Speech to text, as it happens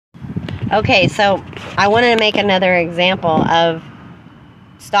Okay, so I wanted to make another example of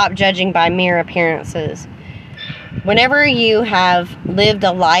stop judging by mere appearances. Whenever you have lived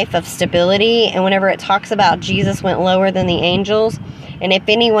a life of stability, and whenever it talks about Jesus went lower than the angels, and if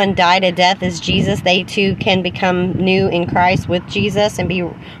anyone died a death as Jesus, they too can become new in Christ with Jesus and be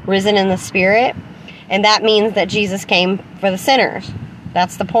risen in the Spirit. And that means that Jesus came for the sinners.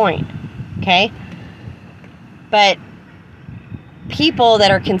 That's the point. Okay? But people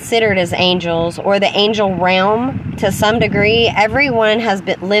that are considered as angels, or the angel realm to some degree, everyone has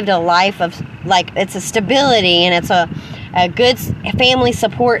lived a life of, like, it's a stability and it's a good family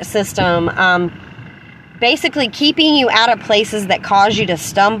support system, basically keeping you out of places that cause you to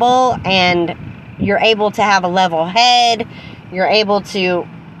stumble, and you're able to have a level head, you're able to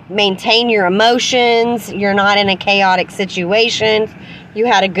maintain your emotions, you're not in a chaotic situation, you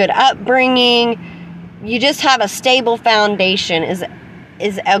had a good upbringing, you just have a stable foundation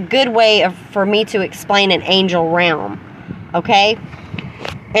is a good way for me to explain an angel realm, okay?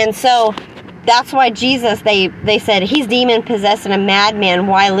 And so that's why Jesus, they said, he's demon-possessed and a madman,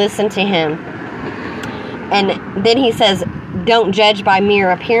 why listen to him? And then he says, don't judge by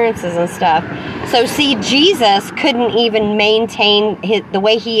mere appearances and stuff. So see, Jesus couldn't even maintain the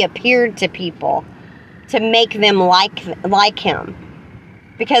way he appeared to people to make them like him,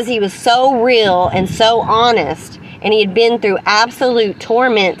 because he was so real and so honest, and he had been through absolute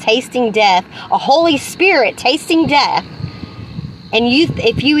torment, tasting death, a Holy Spirit tasting death. And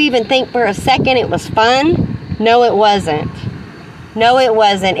if you even think for a second it was fun, no, it wasn't. No, it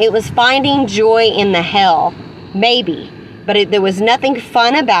wasn't. It was finding joy in the hell, maybe. But there was nothing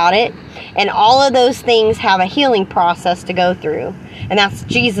fun about it. And all of those things have a healing process to go through. And that's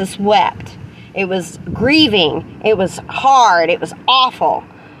Jesus wept. It was grieving. It was hard. It was awful.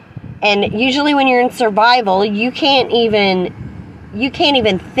 And usually when you're in survival, you can't even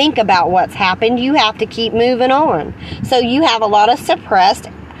think about what's happened. You have to keep moving on. So you have a lot of suppressed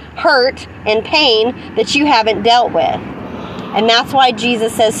hurt and pain that you haven't dealt with. And that's why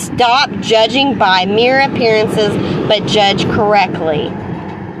Jesus says, stop judging by mere appearances, but judge correctly.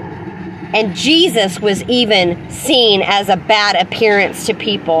 And Jesus was even seen as a bad appearance to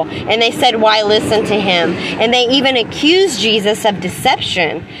people. And they said, why listen to him? And they even accused Jesus of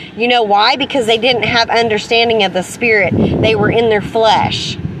deception. You know why? Because they didn't have understanding of the Spirit. They were in their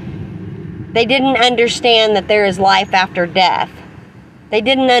flesh. They didn't understand that there is life after death. They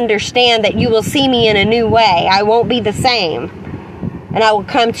didn't understand that you will see me in a new way. I won't be the same. And I will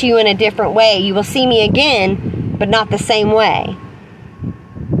come to you in a different way. You will see me again, but not the same way.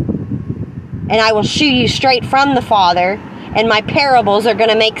 And I will show you straight from the Father, and my parables are going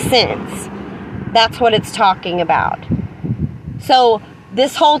to make sense. That's what it's talking about. So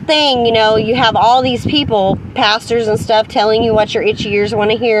this whole thing, you have all these people, pastors and stuff, telling you what your itchy ears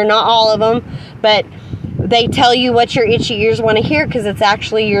want to hear. Not all of them, but they tell you what your itchy ears want to hear, because it's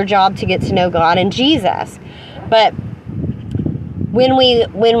actually your job to get to know God and Jesus. But when we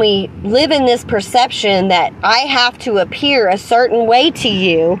live in this perception that I have to appear a certain way to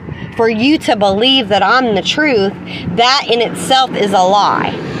you for you to believe that I'm the truth, that in itself is a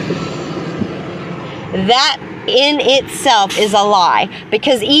lie. That in itself is a lie,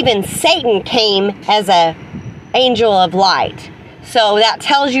 because even Satan came as an angel of light. So that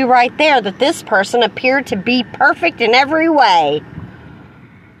tells you right there that this person appeared to be perfect in every way.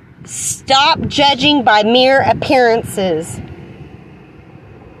 Stop judging by mere appearances.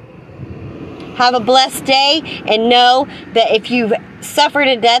 Have a blessed day, and know that if you've suffered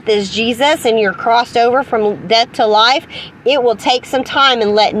a death as Jesus and you're crossed over from death to life, it will take some time,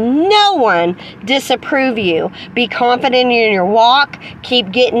 and let no one disapprove you. Be confident in your walk,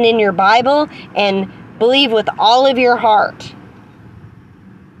 keep getting in your Bible, and believe with all of your heart.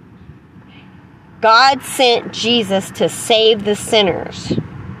 God sent Jesus to save the sinners.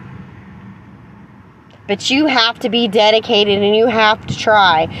 But you have to be dedicated, and you have to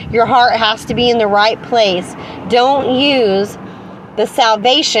try. Your heart has to be in the right place. Don't use the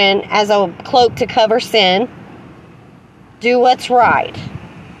salvation as a cloak to cover sin. Do what's right.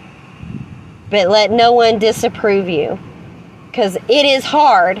 But let no one disapprove you. Because it is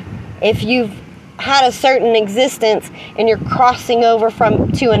hard if you've had a certain existence and you're crossing over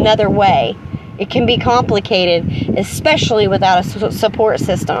to another way. It can be complicated, especially without a support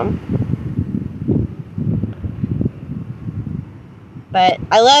system. But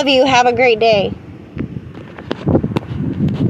I love you. Have a great day.